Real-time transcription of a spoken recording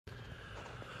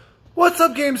What's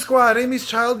up, Game Squad? Amy's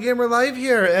Child Gamer Live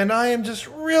here, and I am just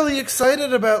really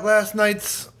excited about last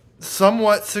night's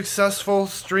somewhat successful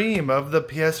stream of the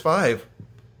PS5.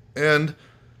 And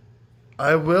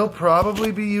I will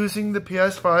probably be using the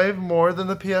PS5 more than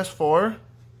the PS4.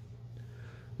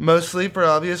 Mostly for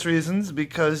obvious reasons,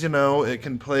 because, you know, it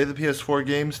can play the PS4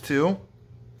 games too.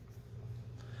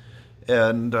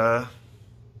 And,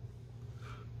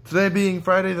 today being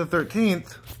Friday the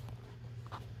 13th,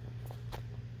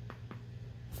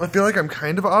 I feel like I'm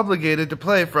kind of obligated to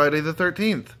play Friday the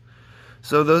 13th.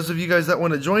 So those of you guys that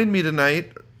want to join me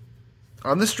tonight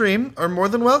on the stream are more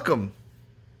than welcome.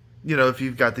 You know, if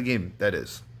you've got the game, that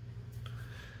is.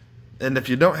 And if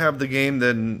you don't have the game,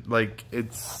 then, like,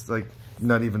 it's, like,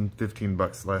 not even 15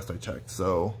 bucks last I checked.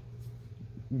 So,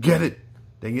 get it.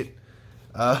 Dang it.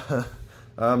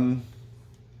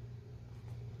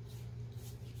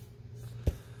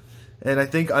 And I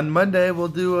think on Monday we'll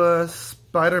do a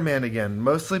Spider-Man again,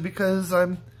 mostly because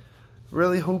I'm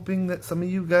really hoping that some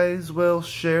of you guys will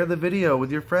share the video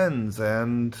with your friends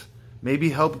and maybe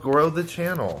help grow the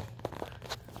channel.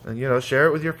 And, you know, share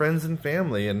it with your friends and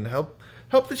family and help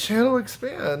the channel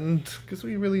expand, because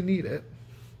we really need it.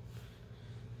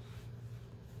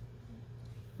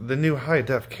 The new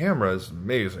high-def camera is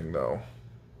amazing, though.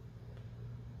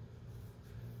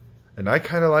 And I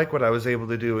kind of like what I was able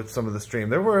to do with some of the stream.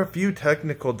 There were a few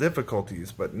technical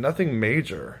difficulties, but nothing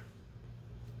major.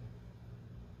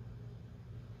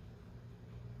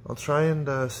 I'll try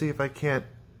and see if I can't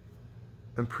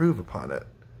improve upon it.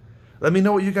 Let me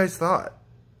know what you guys thought.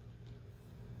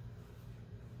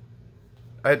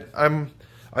 I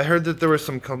heard that there were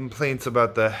some complaints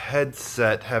about the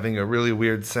headset having a really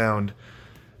weird sound.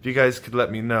 If you guys could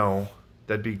let me know,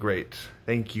 that'd be great.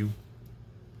 Thank you.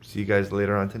 See you guys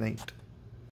later on tonight.